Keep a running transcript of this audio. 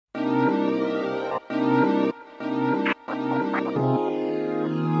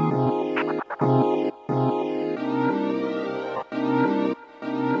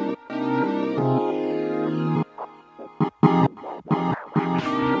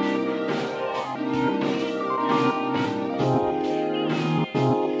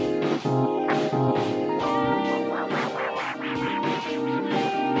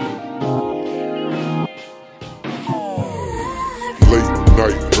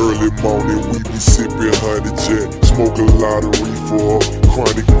morning, we be sipping honey jet. Smoke a lot of reefer up,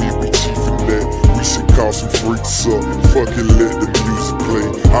 chronic me, we chiefin' that. We should call some freaks up, fucking let the music play.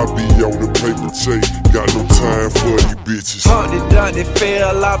 I be on the paper chase, got no time for these bitches. Humpty Dumpty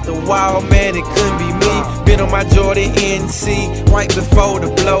fell off the wall, man, it couldn't be me. Been on my Jordan NC right before the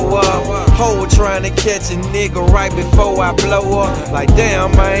blow up. Hoe trying to catch a nigga right before I blow up. Like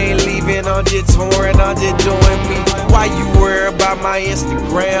damn, I ain't leaving, I'm just touring, I'm just doing me. Why you worry about my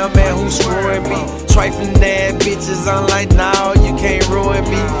Instagram, man, who's screwing me? Trifling that bitches, I'm like, nah, you can't ruin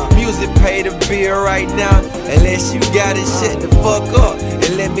me. Music pay the bill right now, unless you got it, shut the fuck up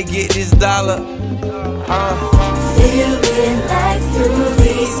and let me get this dollar. Feeling like through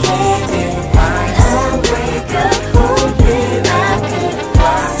these cabins, I wake up hoping I could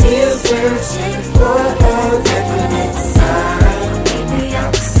fly. Still searching for a definite sign. Maybe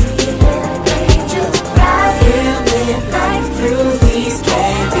I'll see an angel cry. Feeling like through these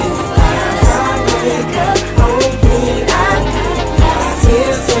cabins, I wake up hoping I could fly.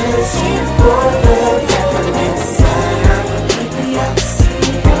 Still searching for a definite sign. Maybe I'll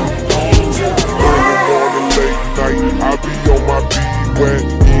see an angel cry. I be on my beat,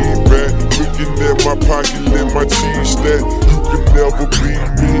 in back, looking at my pocket, let my cheese stack. You can never beat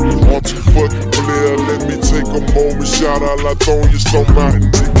me. Want to fucking player? Let me take a moment. Shout out Latonia, stole my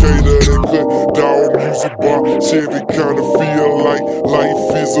indicator. That cut dog music bar. Chevy kinda feel like life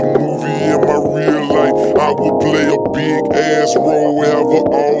is a movie in my real life. I will play a big ass role, have an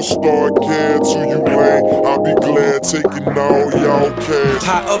all-star cast to you, man. I'll be glad taking all y'all cash.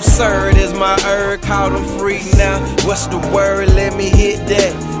 How absurd is my herb? Call them free now. What's the word? Let me hit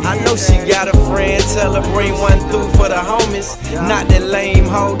that. I know she got a friend, tell her bring one through for the homies. Not that lame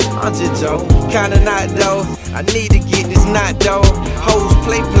hoe, I'm just joking. Kinda not though, I need to get this knot though. Hoes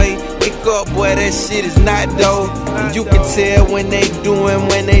play, wake up boy, that shit is not though. And you can tell when they doing,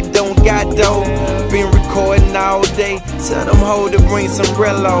 when they don't got dough. Been recording all day, tell them hoes to bring some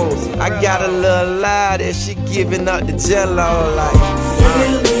relos. I got a little lie that she giving up the jello like.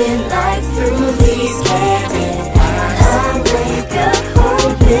 Feeling like through these cabins, I wake up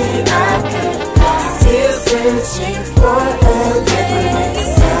hoping I could fly. Still searching for a definite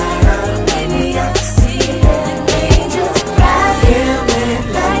sign. Maybe I'll see an angel cry. Feeling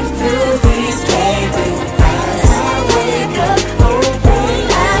like through these cabins, I wake up hoping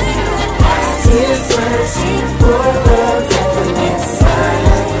I could fly. Still searching for a definite sign.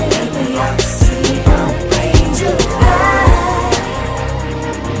 Maybe I'll see an angel cry.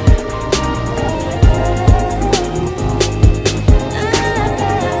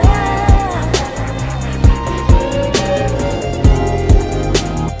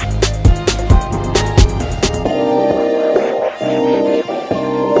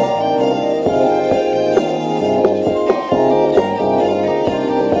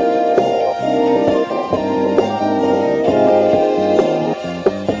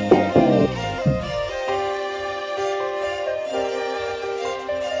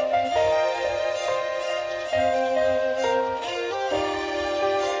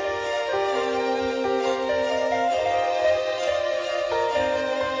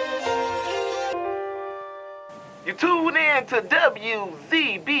 You tune in to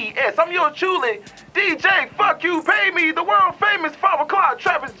WZBS. I'm your truly DJ. Fuck you, pay me. The world famous 5 o'clock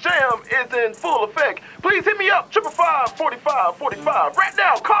traffic jam is in full effect. Please hit me up, 555-4545. Right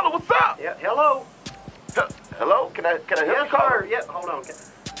now, caller, what's up? Yeah, hello. Hello? Can I help you, Yes, caller? sir. Yeah, hold on.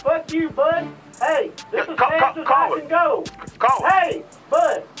 Fuck you, bud. Hey, this is Caller. fast as I can go. Caller. Hey,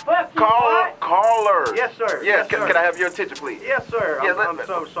 bud. Fuck you, what? Caller. Yes, sir. Yeah, Yes, sir. can I have your attention, please? Yes, sir. Yeah, I'm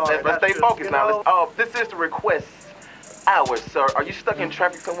so sorry. Let's stay That's focused just, now. This is the request hour, sir. Are you stuck in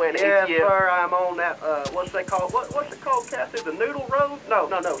traffic somewhere in the Yes, ATL? sir. I'm on that. What's they call? What's it called, Cassie? The Noodle Road? No.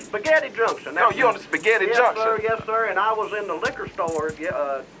 Spaghetti Junction. No, you on the Spaghetti Junction. Yes, sir. And I was in the liquor store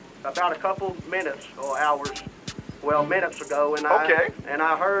about a couple minutes or hours. Well, minutes ago, and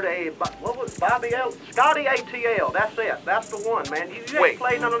I heard what was Scotty ATL. That's it. That's the one, man. You ain't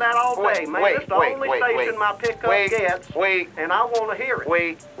played none of that all day, man. It's the only station my pickup gets, and I want to hear it.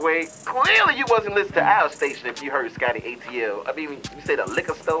 Wait. Clearly you wasn't listening to our station if you heard Scotty ATL. I mean, you said a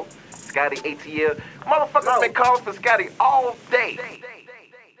liquor store, Scotty ATL. Motherfuckers been calling for Scotty all day.